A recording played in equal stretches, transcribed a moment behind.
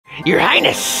Your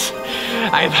Highness,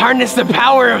 I've harnessed the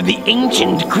power of the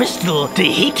ancient crystal to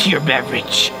heat your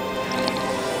beverage.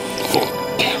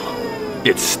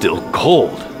 It's still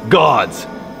cold. Gods,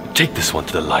 take this one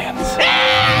to the lions.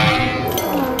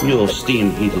 Your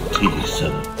steam-heated tea,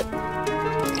 sir.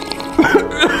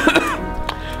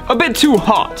 A bit too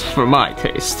hot for my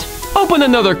taste. Open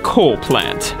another coal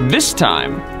plant, this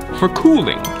time for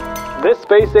cooling. This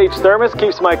space-age thermos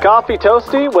keeps my coffee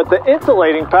toasty with the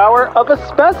insulating power of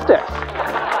asbestos.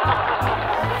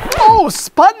 Oh,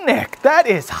 Sputnik, that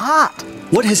is hot.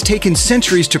 What has taken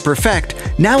centuries to perfect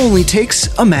now only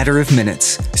takes a matter of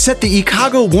minutes. Set the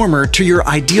Ikago warmer to your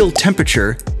ideal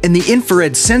temperature, and the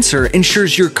infrared sensor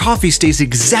ensures your coffee stays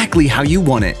exactly how you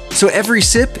want it, so every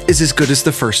sip is as good as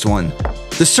the first one.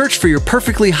 The search for your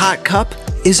perfectly hot cup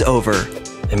is over.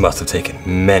 It must have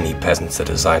taken many peasants to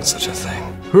design such a thing.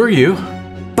 Who are you?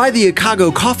 Buy the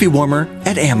Ikago coffee warmer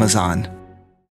at Amazon.